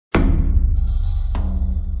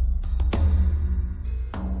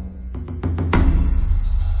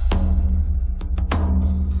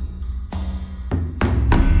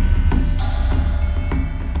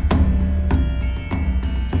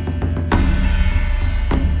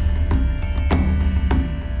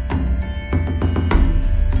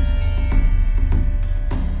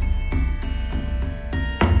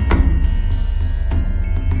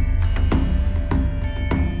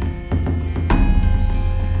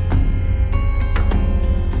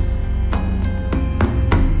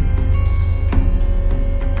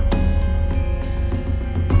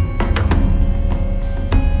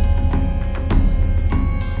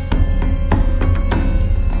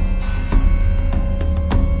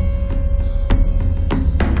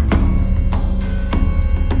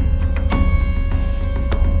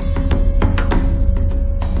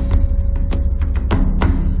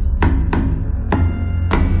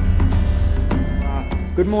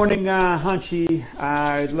morning, Hanshi.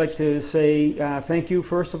 I'd like to say thank you,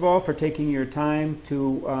 first of all, for taking your time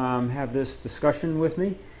to have this discussion with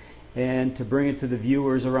me and to bring it to the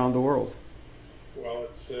viewers around the world. Well,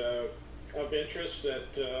 it's of interest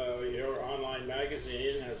that your online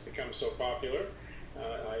magazine has become so popular.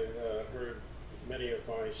 I've heard many of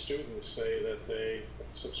my students say that they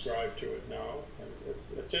subscribe to it now. And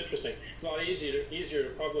it's interesting. It's a lot easier to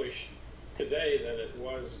publish today than it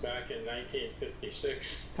was back in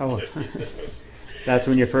 1956. Oh, that's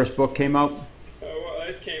when your first book came out? Well,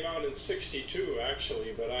 it came out in '62,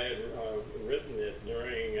 actually, but I had written it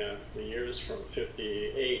during the years from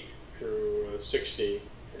 '58 through '60,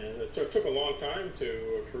 and it took a long time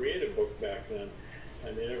to create a book back then.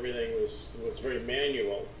 I mean, everything was very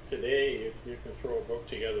manual. Today, you can throw a book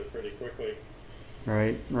together pretty quickly.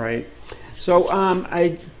 Right, right. So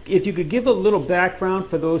if you could give a little background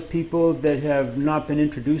for those people that have not been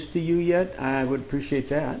introduced to you yet, I would appreciate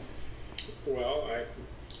that. Well,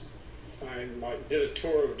 I did a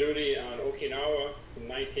tour of duty on Okinawa from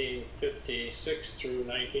 1956 through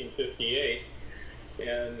 1958,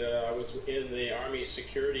 and I was in the Army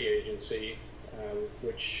Security Agency,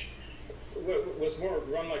 which was more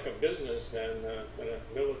run like a business than a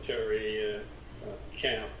military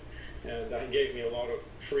camp. And that gave me a lot of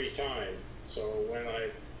free time. So when I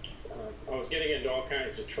was getting into all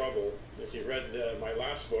kinds of trouble. If you read my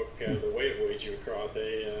last book, The Way of Uechi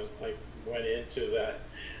Karate, I went into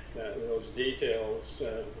those details.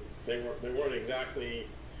 They weren't exactly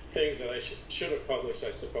things that I should have published, I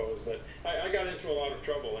suppose. But I got into a lot of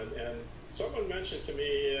trouble. And someone mentioned to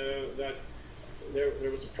me that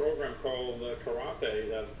there was a program called karate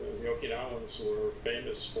that the Okinawans were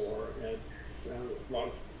famous for, and a lot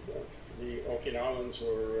of the Okinawans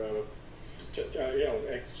were, a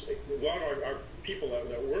lot of our people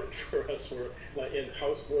that worked for us were like in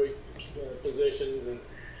houseboy positions, and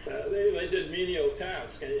they did menial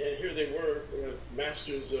tasks, and here they were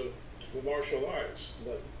masters of the martial arts,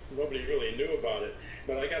 but nobody really knew about it.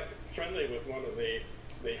 But I got friendly with one of the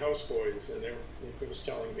houseboys, and he was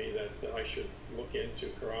telling me that I should look into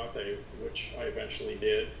karate, which I eventually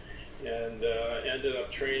did, and ended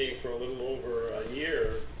up training for a little over a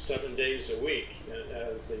year, 7 days a week,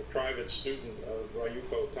 as a private student of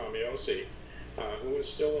Ryuko Tamiyoshi, who was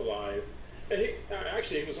still alive. And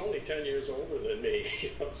he was only 10 years older than me,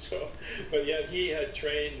 but yet he had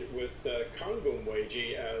trained with Kanbun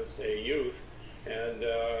Uechi as a youth, and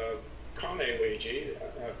Kane Uechi,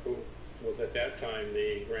 who was at that time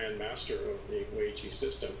the Grand Master of the Uechi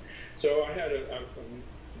system. So I had a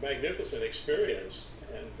magnificent experience,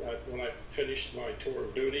 and when I finished my tour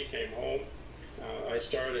of duty, came home, I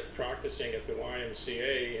started practicing at the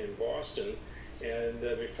YMCA in Boston, and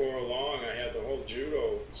before long I had the whole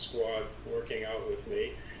judo squad working out with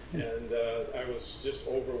me, and I was just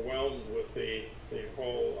overwhelmed with the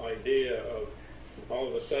whole idea of all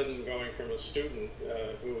of a sudden going from a student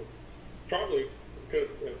who probably could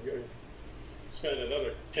have spent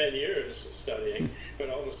another 10 years studying, but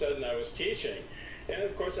all of a sudden I was teaching. And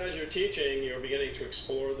of course, as you're teaching, you're beginning to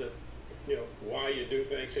explore why you do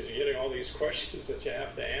things, and you're getting all these questions that you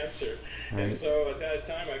have to answer. Right. And so at that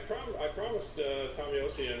time, I promised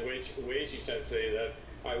Tamiyoshi and Uechi Sensei that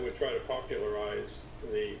I would try to popularize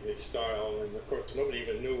the style. And of course, nobody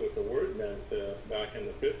even knew what the word meant back in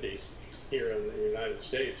the 50s here in the United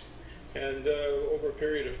States. And over a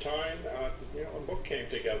period of time, a book came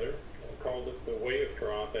together. I called it The Way of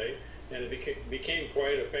Karate. And it became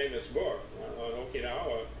quite a famous book. On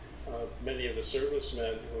Okinawa, many of the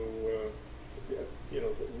servicemen who,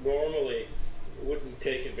 normally wouldn't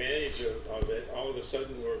take advantage of it, all of a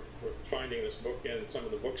sudden were finding this book in some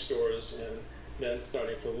of the bookstores, and then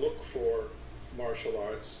starting to look for martial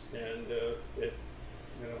arts, and it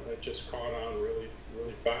just caught on really,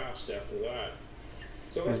 really fast after that.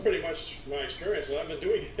 So that's pretty much my experience, and I've been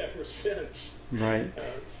doing it ever since. Right.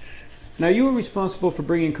 Now, you were responsible for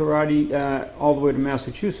bringing karate all the way to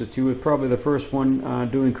Massachusetts. You were probably the first one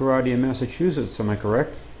doing karate in Massachusetts, am I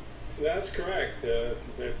correct? That's correct. I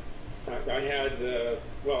had,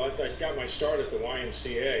 I got my start at the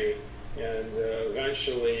YMCA, and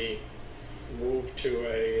eventually moved to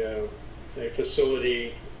a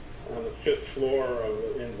facility on the 5th floor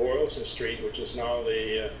in Boylston Street, which is now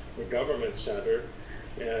the government center.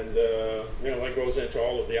 And that goes into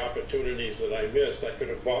all of the opportunities that I missed. I could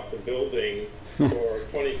have bought the building for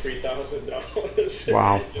 $23,000.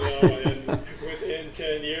 Wow! And within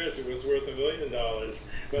 10 years, it was worth $1 million.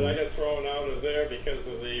 But I got thrown out of there because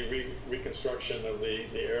of the reconstruction of the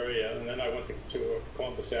area. And then I went to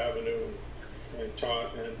Columbus Avenue and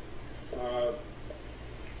taught. And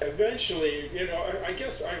eventually, I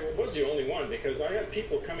guess I was the only one because I had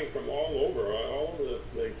people coming from all over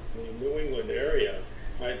the New England area.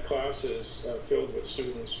 I had classes filled with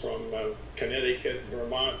students from Connecticut,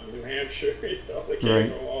 Vermont, New Hampshire. They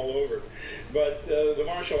came from all over. But the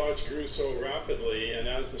martial arts grew so rapidly, and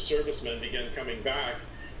as the servicemen began coming back,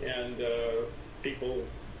 and people,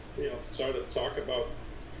 started to talk about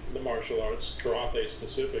the martial arts, karate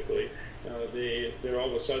specifically, there all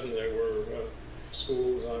of a sudden there were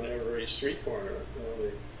schools on every street corner.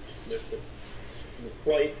 The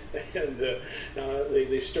flight and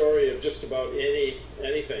the story of just about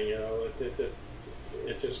anything,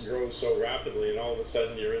 it just grows so rapidly, and all of a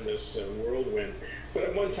sudden you're in this whirlwind. But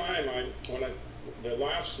at one time, the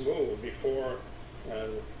last move before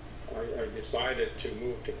I decided to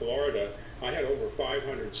move to Florida, I had over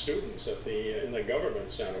 500 students in the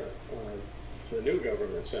government center, the new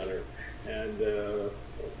government center, and it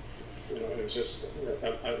was just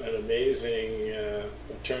an amazing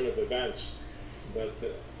turn of events. But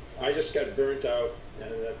I just got burnt out,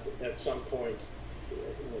 and at some point,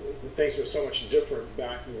 things were so much different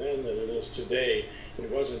back then than it is today. It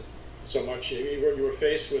wasn't so much, you were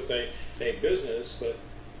faced with a business, but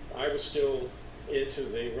I was still into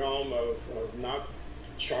the realm of not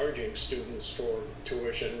charging students for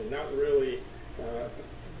tuition, and not really,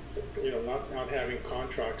 not having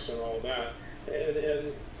contracts and all that.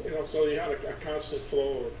 And so you had a constant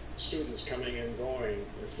flow of students coming and going.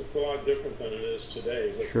 It's a lot different than it is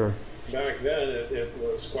today. But sure. Back then, it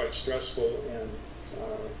was quite stressful, and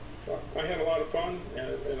I had a lot of fun,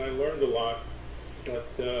 and I learned a lot.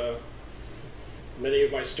 But many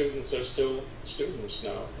of my students are still students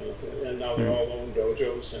now, and now they all own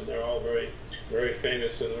dojos, and they're all very, very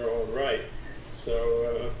famous in their own right.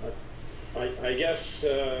 So I guess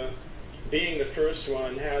being the first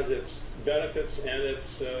one has its benefits and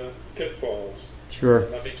its pitfalls. Sure.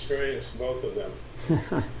 And I've experienced both of them.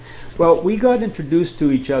 Well, we got introduced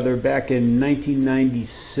to each other back in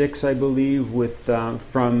 1996, I believe, with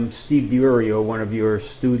from Steve DiUrio, one of your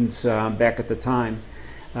students back at the time,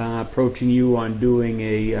 approaching you on doing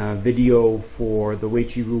a video for the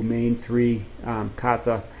Uechi main 3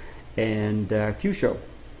 kata and Kyusho.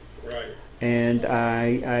 Right. And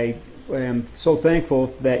I am so thankful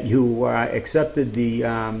that you accepted the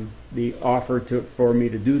offer for me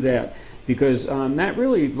to do that, because that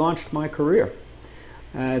really launched my career.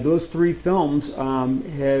 Those 3 films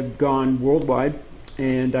have gone worldwide,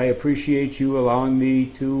 and I appreciate you allowing me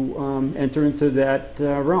to enter into that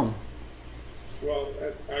realm. Well,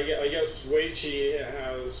 I guess Uechi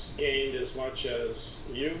has gained as much as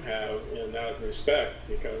you have in that respect,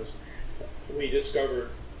 because we discovered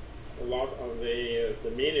a lot of the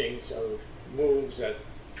meanings of moves that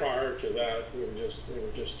prior to that they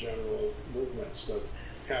were just general movements. But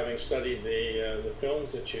having studied the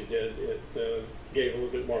films that you did, it gave a little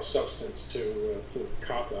bit more substance to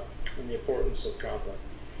kata and the importance of kata.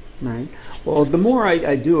 Right. Well, the more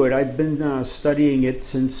I do it, I've been studying it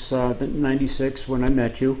since '96 when I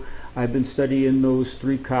met you. I've been studying those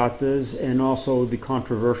 3 katas and also the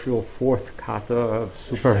controversial 4th kata of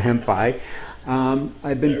Super Henpai.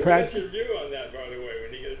 I've been What's your view on that, by the way,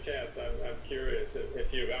 when you get a chance? I'm curious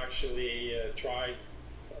if you've actually tried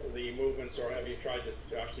the movements, or have you tried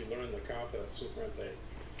to actually learn the kata Super Henpai?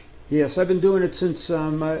 Yes, I've been doing it since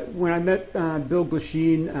when I met Bill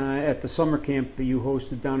Glasheen at the summer camp you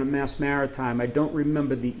hosted down at Mass Maritime. I don't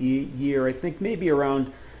remember the year. I think maybe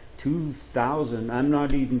around 2000. I'm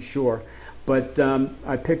not even sure. But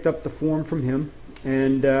I picked up the form from him,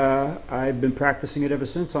 and I've been practicing it ever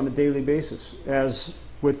since on a daily basis, as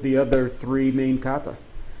with the other 3 main kata.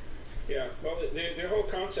 Yeah, well, the whole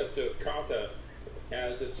concept of kata,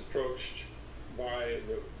 as it's approached by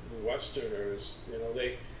the Westerners,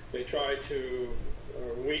 they try to,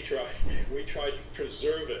 or we try to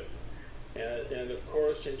preserve it, and of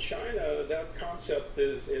course in China that concept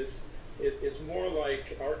is more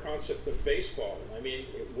like our concept of baseball. I mean,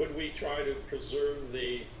 would we try to preserve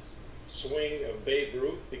the swing of Babe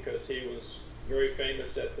Ruth because he was very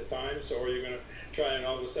famous at the time? So are you going to try and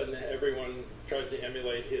all of a sudden everyone tries to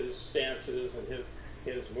emulate his stances and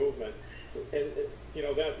his movement? And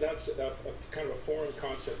that's a kind of a foreign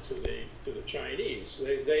concept to the Chinese.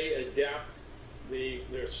 They adapt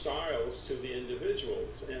their styles to the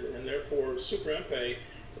individuals, and therefore Super Henpai,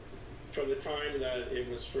 from the time that it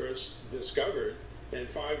was first discovered, and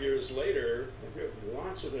 5 years later,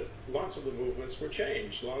 lots of the movements were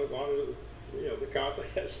changed. A lot of the kata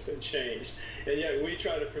has been changed, and yet we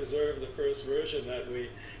try to preserve the first version that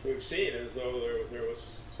we've seen, as though there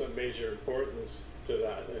was some major importance to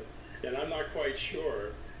that. And I'm not quite sure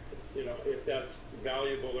you know, if that's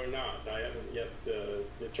valuable or not. I haven't yet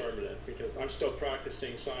determined it, because I'm still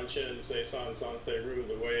practicing Sanshin, Seisan, Sanseiru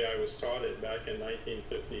the way I was taught it back in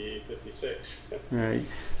 1950, 56. Right,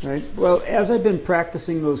 right. Well, as I've been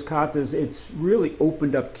practicing those katas, it's really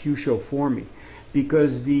opened up Kyusho for me,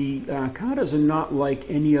 because the katas are not like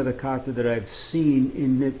any other kata that I've seen,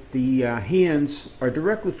 in that the hands are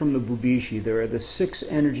directly from the bubishi. There are the 6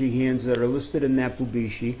 energy hands that are listed in that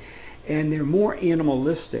bubishi, and they're more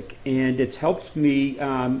animalistic, and it's helped me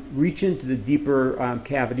reach into the deeper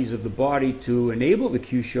cavities of the body to enable the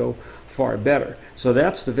Kyusho far better. So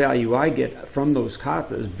that's the value I get from those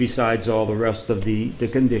katas, besides all the rest of the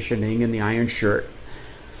conditioning and the iron shirt.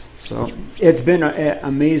 So it's been an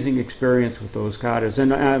amazing experience with those katas,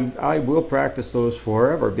 and I will practice those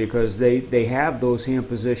forever, because they have those hand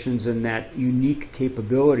positions and that unique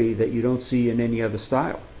capability that you don't see in any other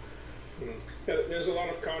style. There's a lot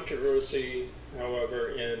of controversy,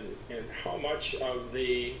 however, in how much of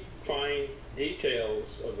the fine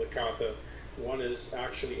details of the kata one is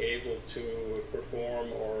actually able to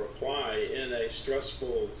perform or apply in a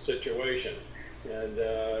stressful situation. And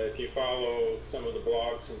if you follow some of the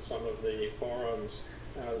blogs and some of the forums,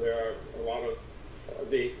 there are a lot of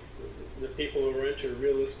the people who are into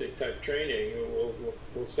realistic type training who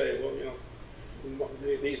will say, well, you know,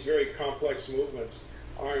 these very complex movements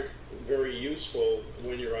aren't very useful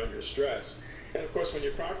when you're under stress. And of course, when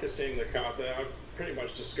you're practicing the kata, I've pretty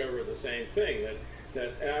much discovered the same thing,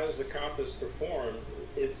 that as the kata is performed,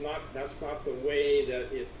 that's not the way that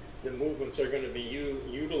the movements are going to be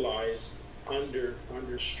utilized under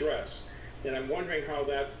stress. And I'm wondering how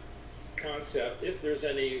that concept, if there's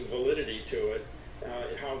any validity to it,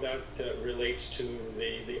 how that relates to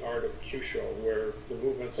the art of Kyusho, where the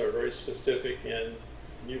movements are very specific and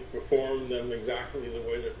you perform them exactly the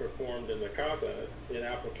way they're performed in the kata in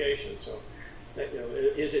application. So, you know,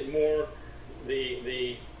 is it more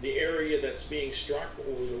the area that's being struck,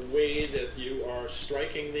 or the way that you are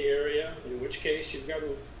striking the area? In which case, you've got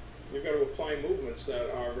to apply movements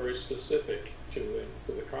that are very specific to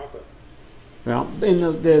the kata. Well,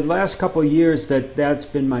 in the last couple of years, that's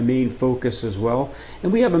been my main focus as well.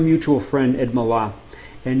 And we have a mutual friend, Ed Mala,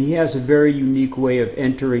 and he has a very unique way of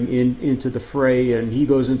entering into the fray, and he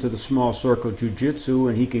goes into the small circle jujitsu,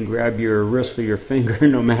 and he can grab your wrist or your finger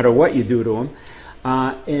no matter what you do to him.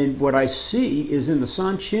 And what I see is in the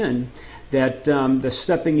Sanshin that the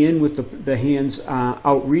stepping in with the hands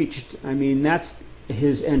outreached, I mean, that's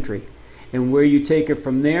his entry. And where you take it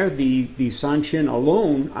from there, the Sanshin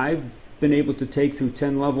alone, I've been able to take through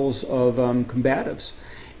 10 levels of combatives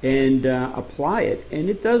and apply it. And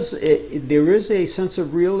it does, there is a sense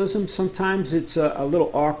of realism. Sometimes it's a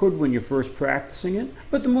little awkward when you're first practicing it,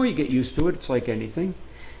 but the more you get used to it, it's like anything.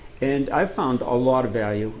 And I've found a lot of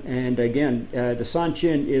value. And again, the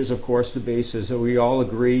Sanshin is, of course, the basis. So we all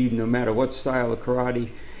agree, no matter what style of karate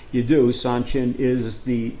you do, Sanshin is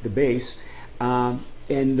the base. And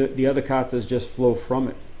the other katas just flow from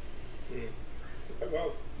it.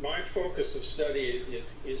 Well, my focus of study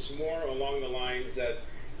is more along the lines that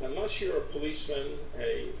unless you're a policeman,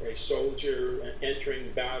 a soldier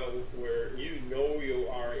entering battle where you know you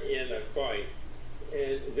are in a fight,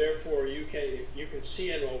 and therefore you can see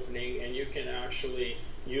an opening and you can actually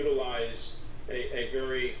utilize a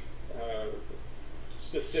very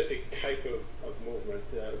specific type of movement,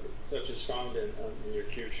 such as found in your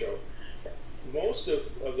Kyusho. Most of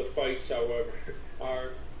the fights, however, are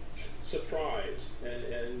surprise,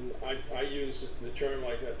 and I use the term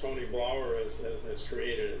like that Tony Blauer has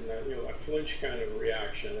created, and you know, a flinch kind of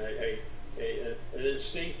reaction, an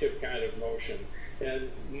instinctive kind of motion.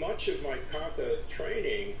 And much of my kata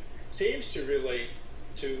training seems to relate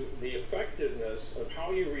to the effectiveness of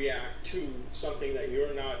how you react to something that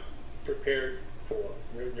you're not prepared for.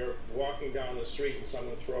 You're walking down the street and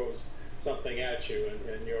someone throws something at you,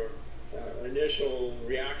 and your initial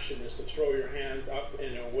reaction is to throw your hands up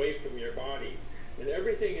and away from your body. And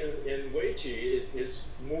everything in Uechi is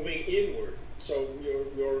moving inward. So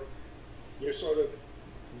you're sort of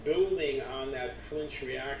building on that flinch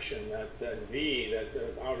reaction, that V,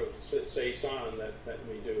 that out of Seisan that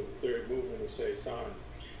we do, the third movement of Seisan.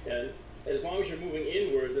 And as long as you're moving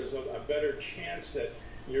inward, there's a better chance that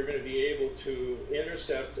you're going to be able to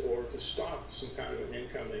intercept or to stop some kind of an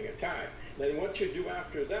incoming attack. Then what you do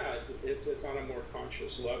after that, it's on a more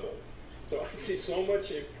conscious level. So I see so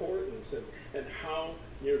much importance in how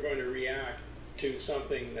you're going to react to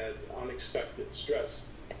something that unexpected stress,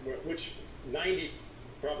 which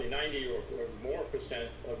probably 90 or more percent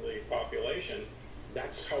of the population,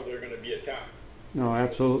 that's how they're going to be attacked. No,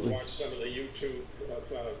 absolutely. Watch some of the YouTube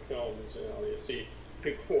films, you see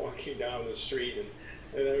people walking down the street and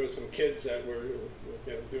and there were some kids that were,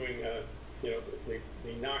 doing,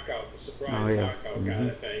 the knockout, the surprise knockout kind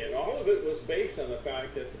of thing, and all of it was based on the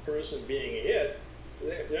fact that the person being hit,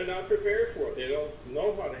 they're not prepared for it. They don't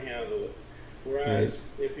know how to handle it. Whereas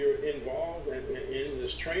if you're involved in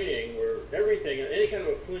this training, where everything, any kind of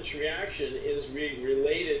a clinch reaction is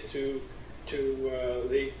related to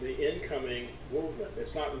the incoming movement.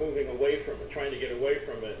 It's not moving away from it, trying to get away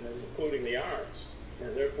from it, and including the arms,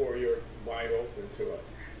 and therefore you're wide open to it.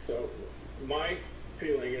 So my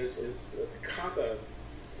feeling is that the kata,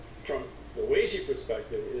 from the Uechi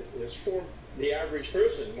perspective, is for the average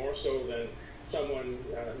person more so than someone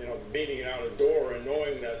beating out a door and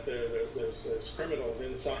knowing that there's criminals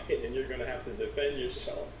inside and you're going to have to defend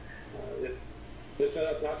yourself. This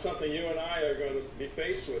is not something you and I are going to be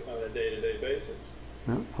faced with on a day-to-day basis.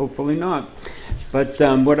 Well, hopefully not. But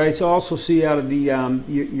what I also see out of the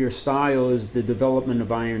your style is the development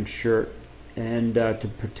of Iron Shirt, and to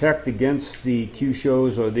protect against the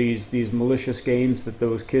Kyushos or these malicious games that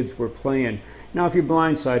those kids were playing. Now, if you're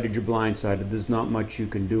blindsided, you're blindsided. There's not much you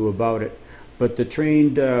can do about it. But the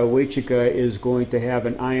trained Uechi is going to have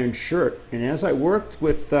an Iron Shirt. And as I worked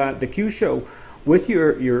with the Kyusho with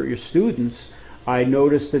your students, I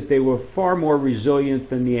noticed that they were far more resilient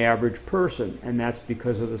than the average person, and that's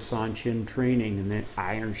because of the Sanchin training and that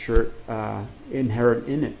Iron Shirt inherent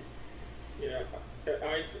in it. Yeah,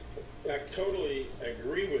 I totally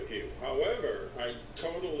agree with you. However, I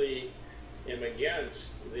totally am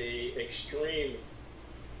against the extreme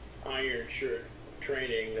Iron Shirt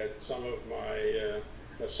training that some of my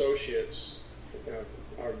associates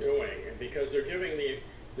are doing, because they're giving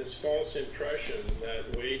this false impression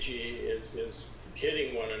that Uechi is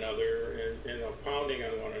hitting one another and pounding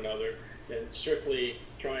on one another and strictly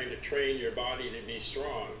trying to train your body to be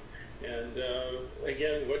strong. And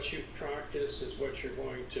again, what you practice is what you're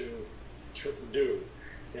going to do.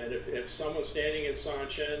 And if someone's standing in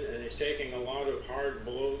Sanchin and he's taking a lot of hard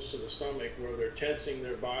blows to the stomach where they're tensing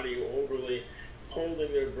their body overly,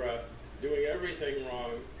 holding their breath, doing everything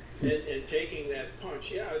wrong, and taking that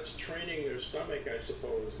punch, yeah, it's training their stomach, I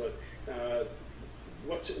suppose, but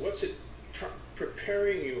what's it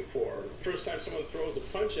preparing you for? The first time someone throws a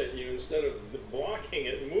punch at you, instead of blocking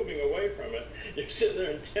it and moving away from it, you're sitting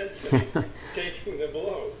there intensely taking the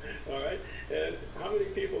blow, all right? And how many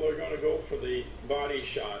people are going to go for the body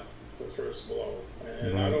shot, the first blow?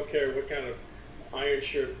 And I don't care what kind of Iron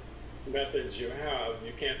Shirt methods you have,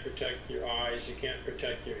 you can't protect your eyes, you can't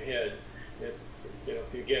protect your head if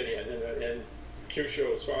you get hit. And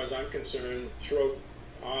Kyusho, as far as I'm concerned, throat,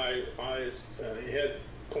 eyes, head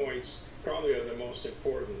points probably are the most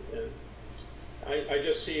important. And I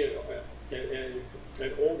just see an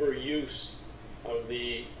overuse of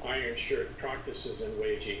the Iron Shirt practices in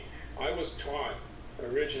Uechi. I was taught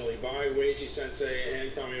originally by Uechi Sensei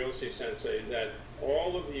and Tomiyoshi Sensei that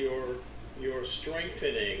all of your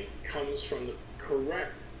strengthening comes from the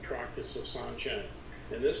correct practice of Sanchin.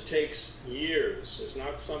 And this takes years. It's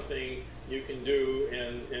not something you can do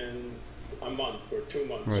in a month or 2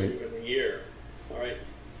 months or even a year. All right?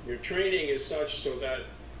 Your training is such so that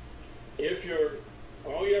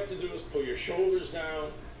all you have to do is pull your shoulders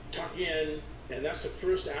down, tuck in, and that's the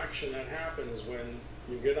first action that happens when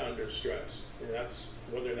you get under stress. And that's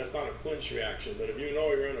not a clinch reaction, but if you know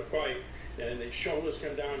you're in a fight and the shoulders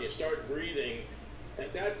come down, you start breathing,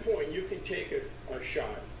 at that point you can take a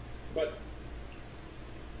shot. But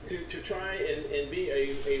to try and be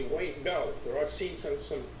a white belt, or I've seen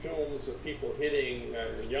some films of people hitting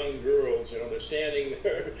young girls, they're standing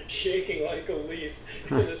there shaking like a leaf,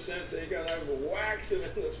 in the sense they got to wax them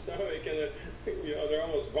in the stomach and they're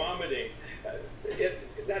almost vomiting.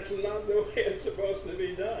 That's not the way it's supposed to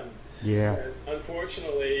be done. Yeah. And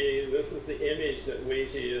unfortunately, this is the image that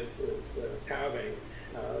Uechi is having.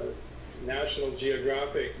 National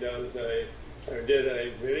Geographic did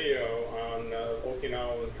a video on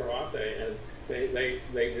Okinawan karate, and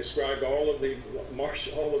they described all of the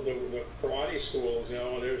karate schools,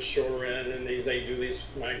 and there's Shorin, and they do these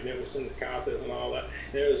magnificent katas and all that.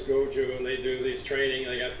 There's Goju, and they do these training,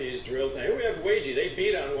 and they got these drills. And here we have Uechi, they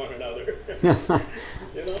beat on one another.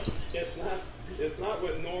 It's not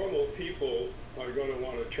what normal people are going to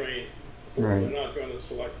want to train. Right. They're not going to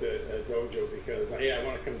select a dojo because, I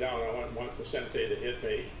want to come down, I want the sensei to hit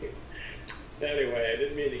me. Anyway, I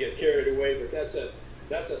didn't mean to get carried away, but that's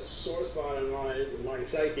a sore spot in my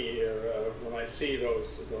psyche when I see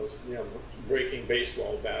those breaking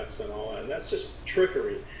baseball bats and all that. And that's just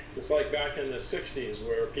trickery. It's like back in the 60s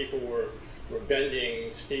where people were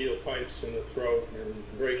bending steel pipes in the throat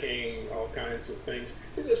and breaking all kinds of things.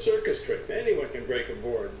 These are circus tricks. Anyone can break a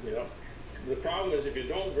board, the problem is if you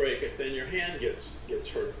don't break it, then your hand gets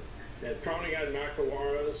hurt. And pounding on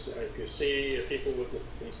makiwaras, if you see people with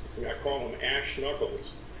these, I call them ash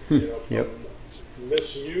knuckles, you know, from Yep.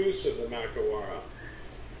 misuse of the makiwara.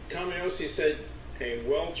 Tamayoshi said a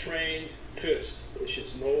well-trained fist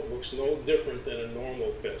looks no different than a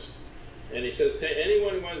normal fist. And he says to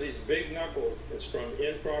anyone who has these big knuckles, it's from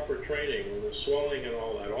improper training, when they're swelling and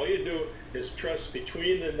all that. All you do is press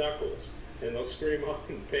between the knuckles, and they'll scream out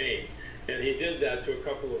in pain. And he did that to a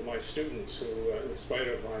couple of my students who, in spite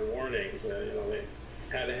of my warnings, you know, they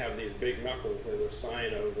had to have these big knuckles as a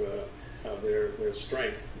sign of their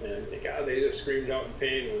strength. And God, they just screamed out in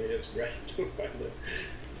pain when he just grabbed them by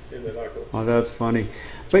in the knuckles. Oh, that's funny.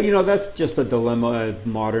 But, you know, that's just a dilemma of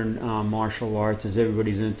modern martial arts, as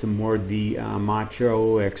everybody's into more the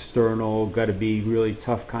macho, external, got to be really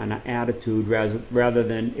tough kind of attitude rather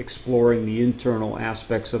than exploring the internal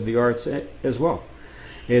aspects of the arts as well.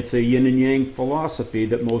 It's a yin and yang philosophy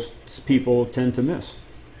that most people tend to miss.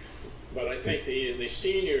 But I think the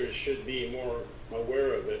seniors should be more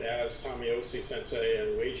aware of it, as Tamayoshi Sensei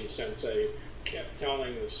and Uechi Sensei kept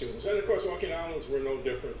telling the students. And of course, Okinawans were no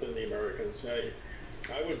different than the Americans. I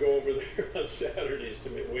would go over there on Saturdays to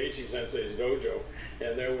Uechi Sensei's dojo,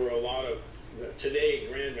 and there were a lot of today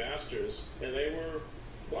grandmasters, and they were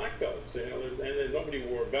black belts, you know, and then nobody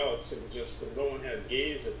wore belts. It was just no one had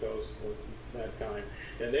gis at that time,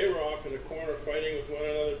 and they were off in the corner fighting with one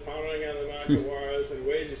another, pounding on the makiwaras, and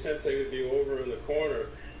Uechi Sensei would be over in the corner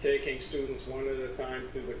taking students one at a time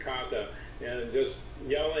through the kata and just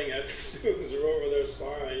yelling at the students who are over there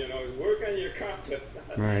sparring, you know, work on your kata,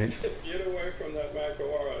 right. Get away from that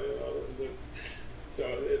makiwara, you know. So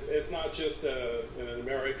it's not just an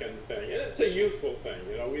American thing, and it's a youthful thing.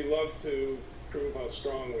 You know, we love to prove how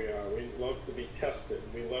strong we are. We love to be tested.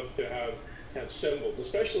 We love to have symbols,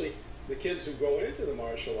 especially the kids who go into the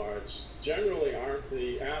martial arts generally aren't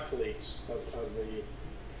the athletes of the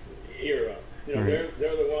era. You know, right.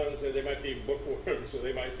 they're the ones that they might be bookworms, or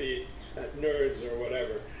they might be nerds or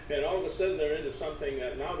whatever. And all of a sudden they're into something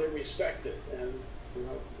that now they're respected, and you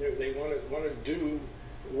know they want to do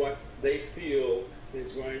what they feel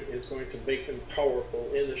is going to make them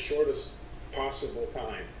powerful in the shortest possible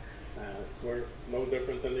time. We're no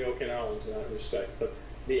different than the Okinawans in that respect. But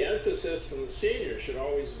the emphasis from the seniors should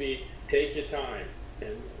always be take your time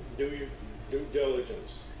and do your due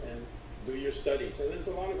diligence and do your studies. And there's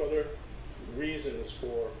a lot of other reasons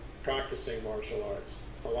for practicing martial arts.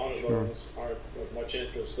 A lot of those aren't of much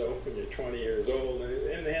interest, though, when you're 20 years old,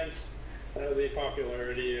 and hence the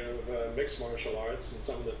popularity of mixed martial arts and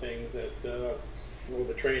some of the things that where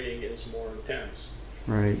the training is more intense.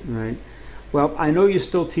 Right, right. Well, I know you're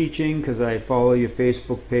still teaching because I follow your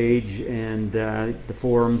Facebook page and the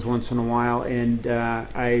forums once in a while, and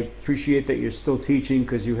I appreciate that you're still teaching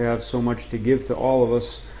because you have so much to give to all of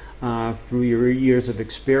us through your years of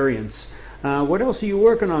experience. What else are you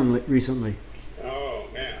working on recently? Oh,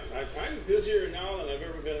 man. I'm busier now than I've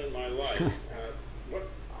ever been in my life. What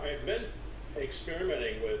I've been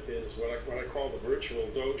experimenting with is what I call the virtual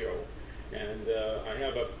dojo. And I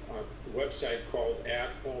have a website called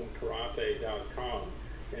athomekarate.com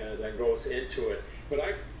that goes into it. But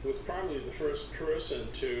I was probably the first person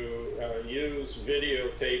to use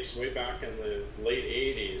videotapes way back in the late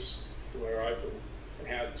 80s, where I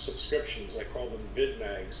had subscriptions. I called them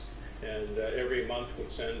vidmags. And every month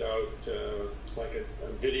would send out like a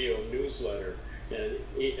video newsletter. And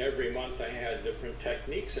every month I had different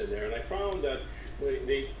techniques in there. And I found that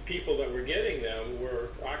the people that were getting them were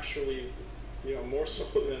actually, you know, more so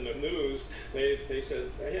than the news. They said,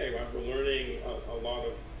 hey, I'm learning a lot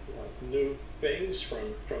of new things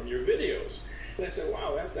from your videos. And I said,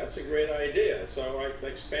 wow, that's a great idea. So I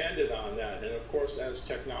expanded on that. And of course, as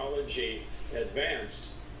technology advanced,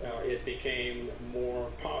 it became more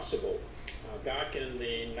possible. Back in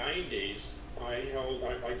the 90s, I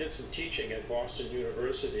did some teaching at Boston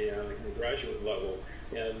University on the graduate level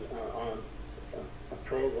and on a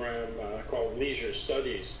program called Leisure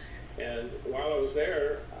Studies. And while I was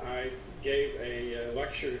there, I gave a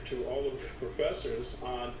lecture to all of the professors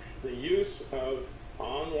on the use of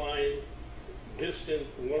online distant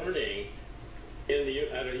learning in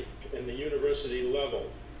the university level.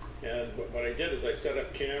 And what I did is I set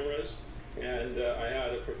up cameras, and I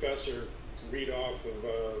had a professor read off of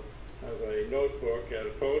a notebook at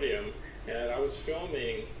a podium, and I was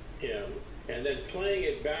filming him and then playing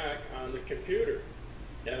it back on the computer.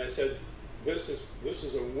 And I said, this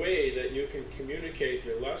is a way that you can communicate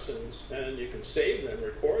your lessons, and you can save them,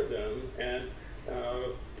 record them, and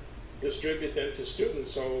distribute them to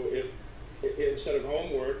students. So if instead of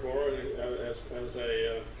homework, or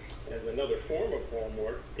as another form of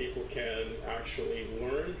homework, people can actually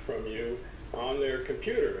learn from you on their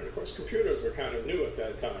computer. And of course, computers were kind of new at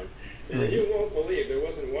that time. And you won't believe there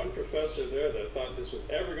wasn't one professor there that thought this was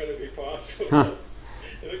ever going to be possible.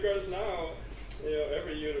 And of course now,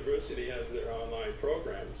 every university has their online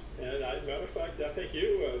programs. And matter of fact, I think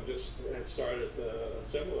you just had started a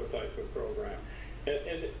similar type of program.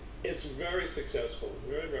 And it's very successful,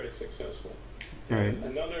 very, very successful. Right.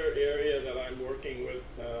 Another area that I'm working with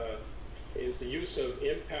is the use of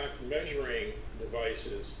impact measuring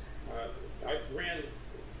devices. I ran,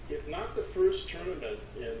 if not the first tournament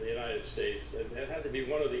in the United States, it had to be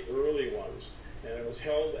one of the early ones. And it was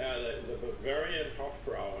held at the Bavarian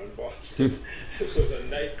Hofbrau in Boston. This was a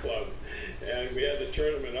nightclub. And we had the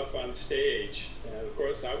tournament up on stage. And of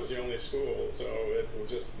course, I was the only school, so it was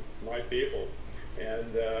just my people.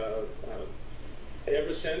 And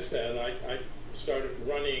ever since then, I started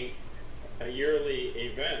running a yearly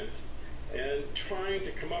event and trying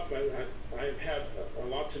to come up. I've had a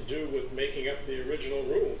lot to do with making up the original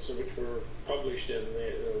rules, which were published in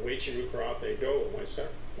the Uechi Karate Do,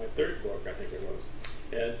 my third book, I think it was.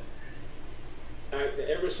 And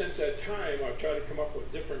ever since that time, I've tried to come up with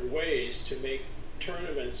different ways to make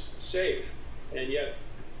tournaments safe and yet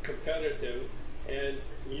competitive, and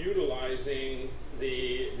utilizing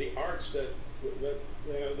the arts that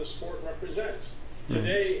the sport represents.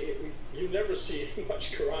 Today, you never see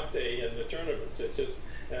much karate in the tournaments. It's just,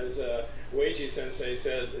 as Uechi Sensei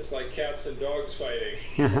said, it's like cats and dogs fighting.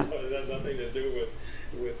 It has nothing to do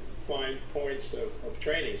with fine points of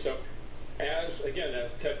training. So, as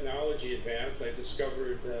technology advanced, I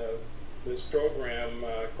discovered this program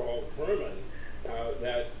called Herman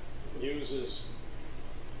that uses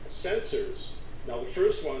sensors. Now, the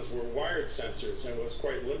first ones were wired sensors and was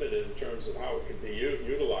quite limited in terms of how it could be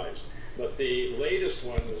utilized. But the latest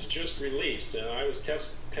one was just released, and I was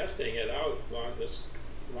testing it out this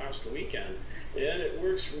last weekend, and it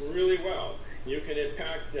works really well. You can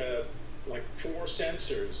impact like 4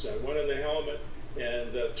 sensors, 1 in the helmet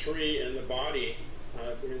and 3 in the body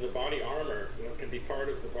armor. It can be part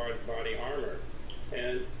of the body armor,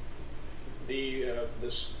 and the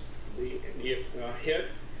hit,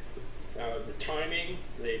 the timing,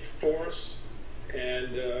 the force,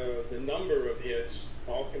 and the number of hits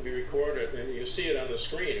all can be recorded, and you see it on the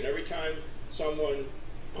screen. And every time someone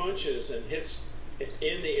punches and hits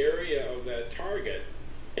in the area of that target,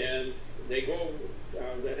 and they go,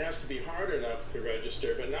 that has to be hard enough to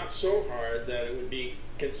register, but not so hard that it would be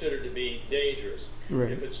considered to be dangerous.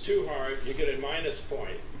 Right. If it's too hard, you get a minus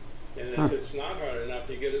point, and if it's not hard enough,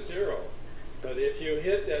 you get a 0. But if you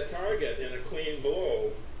hit that target in a clean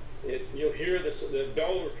blow, you'll hear the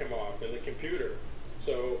bell will come off in the computer.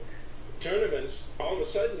 So tournaments, all of a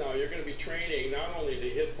sudden now you're going to be training not only to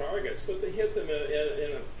hit targets, but to hit them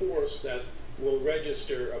in a force that will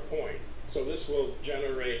register a point. So this will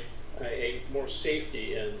generate a more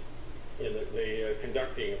safety in the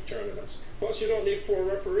conducting of tournaments. Plus, you don't need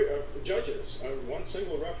 4 judges. 1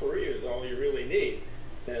 single referee is all you really need.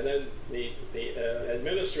 And then the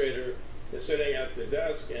administrator is sitting at the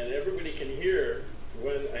desk, and everybody can hear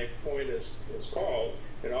when a point is called,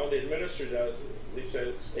 and all the administrator does is he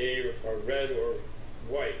says A or red or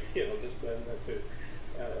white, just to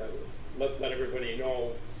let everybody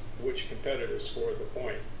know which competitor scored the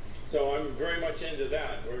point. So I'm very much into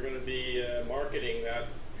that. We're going to be marketing that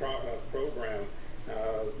program.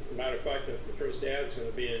 Matter of fact, the first ad's going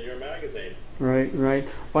to be in your magazine. Right.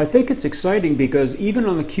 Well, I think it's exciting because even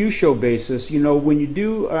on the Kyusho basis, when you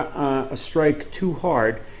do a strike too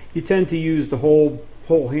hard, you tend to use the whole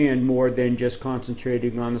hand more than just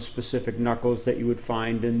concentrating on the specific knuckles that you would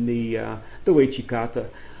find in the Uechi kata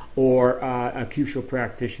or a Kyusho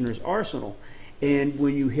practitioner's arsenal. And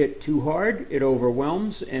when you hit too hard, it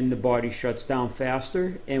overwhelms and the body shuts down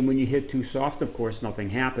faster. And when you hit too soft, of course, nothing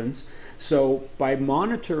happens. So by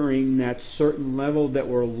monitoring that certain level that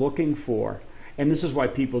we're looking for, and this is why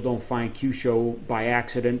people don't find Kyusho by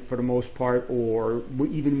accident for the most part, or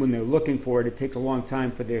even when they're looking for it, it takes a long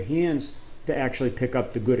time for their hands to actually pick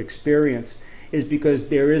up the good experience, is because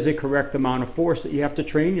there is a correct amount of force that you have to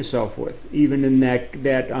train yourself with, even in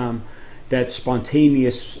that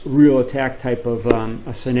spontaneous real attack type of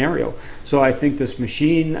a scenario. So I think this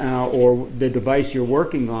machine or the device you're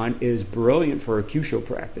working on is brilliant for a Kyusho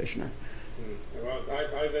practitioner. Well,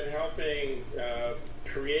 I've been helping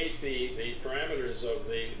create the parameters of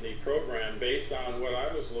the program based on what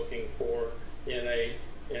I was looking for in a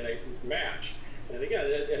match. And again,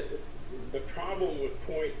 the problem with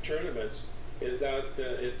point tournaments is that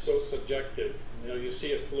it's so subjective. You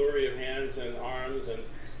see a flurry of hands and arms, and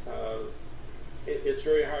it's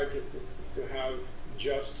very hard to have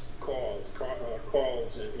just calls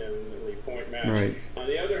in the point match. Right. On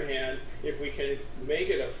the other hand, if we can make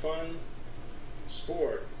it a fun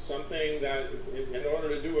sport, something that in order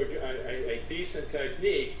to do a decent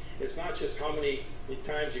technique, it's not just how many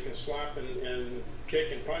times you can slap and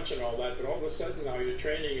kick and punch and all that, but all of a sudden now you're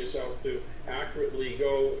training yourself to accurately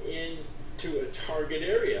go into a target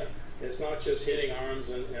area. It's not just hitting arms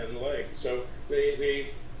and legs. So the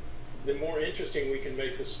more interesting we can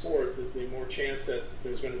make the sport, the more chance that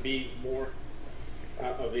there's going to be more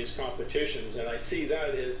of these competitions. And I see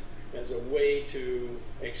that as a way to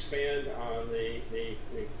expand on the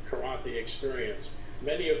karate experience.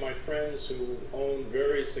 Many of my friends who own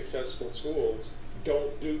very successful schools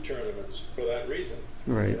don't do tournaments for that reason.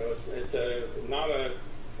 Right. You know, it's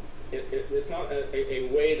not a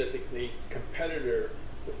way that the competitor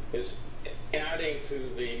is adding to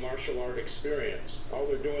the martial art experience. All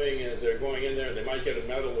they're doing is they're going in there, they might get a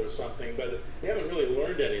medal or something, but they haven't really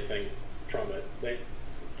learned anything from it.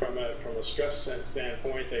 From a stress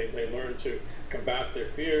standpoint, they learn to combat their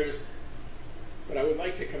fears. But I would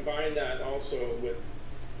like to combine that also with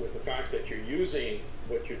the fact that you're using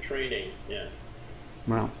what you're training in.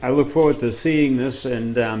 Well, I look forward to seeing this,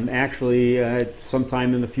 and actually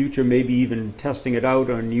sometime in the future, maybe even testing it out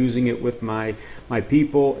and using it with my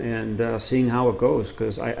people and seeing how it goes.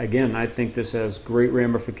 Because I think this has great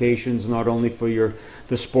ramifications, not only for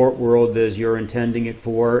the sport world as you're intending it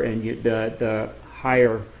for, and the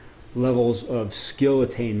higher levels of skill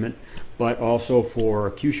attainment, but also for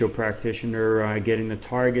a Kyusho practitioner, getting the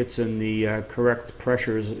targets and the correct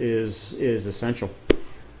pressures is essential.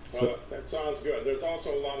 Well, that sounds good. There's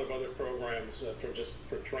also a lot of other programs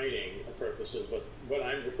for training purposes, but what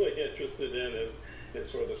I'm really interested in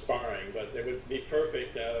is for the sparring. But it would be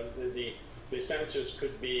perfect. The sensors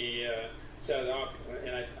could be set up,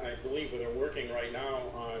 and I believe they're working right now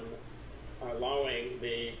on allowing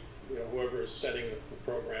whoever is setting the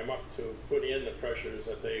program up to put in the pressures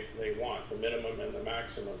that they want, the minimum and the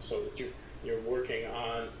maximum, so that you're working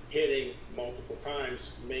on hitting multiple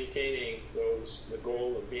times, maintaining the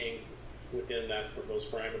goal of being within those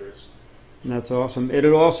parameters. That's awesome.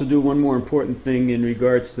 It'll also do one more important thing in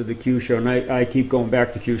regards to the Kyusho, and I keep going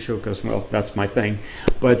back to Kyusho because, well, that's my thing.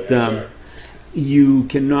 But you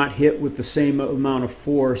cannot hit with the same amount of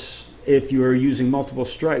force if you're using multiple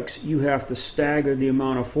strikes. You have to stagger the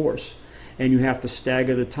amount of force, and you have to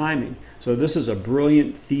stagger the timing. So this is a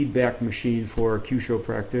brilliant feedback machine for a Kyusho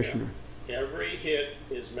practitioner. Yeah. Every hit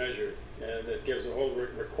is measured, and it gives a whole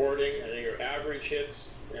recording, and your average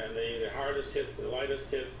hits, and the hardest hit, the lightest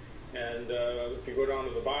hit, and if you go down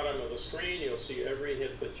to the bottom of the screen, you'll see every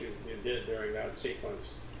hit that you did during that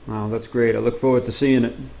sequence. Wow, that's great. I look forward to seeing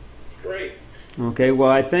it. Great. Okay, well,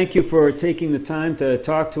 I thank you for taking the time to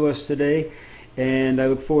talk to us today, and I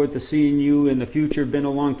look forward to seeing you in the future. Been a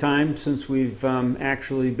long time since we've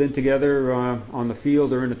actually been together on the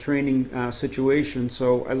field or in a training situation,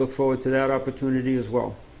 so I look forward to that opportunity as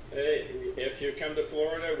well. Hey, if you come to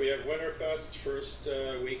Florida, we have Winterfest first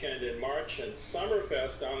weekend in March, and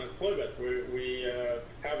Summerfest down in Plymouth. We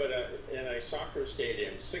have it in a soccer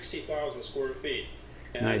stadium, 60,000 square feet,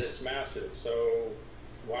 and nice. It's massive. So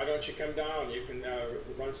why don't you come down? You can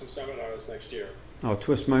run some seminars next year. I'll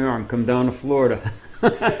twist my arm, come down to Florida.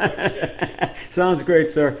 Okay. Sounds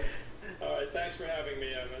great, sir. All right, thanks for having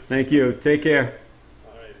me, Evan. Thank you. Take care.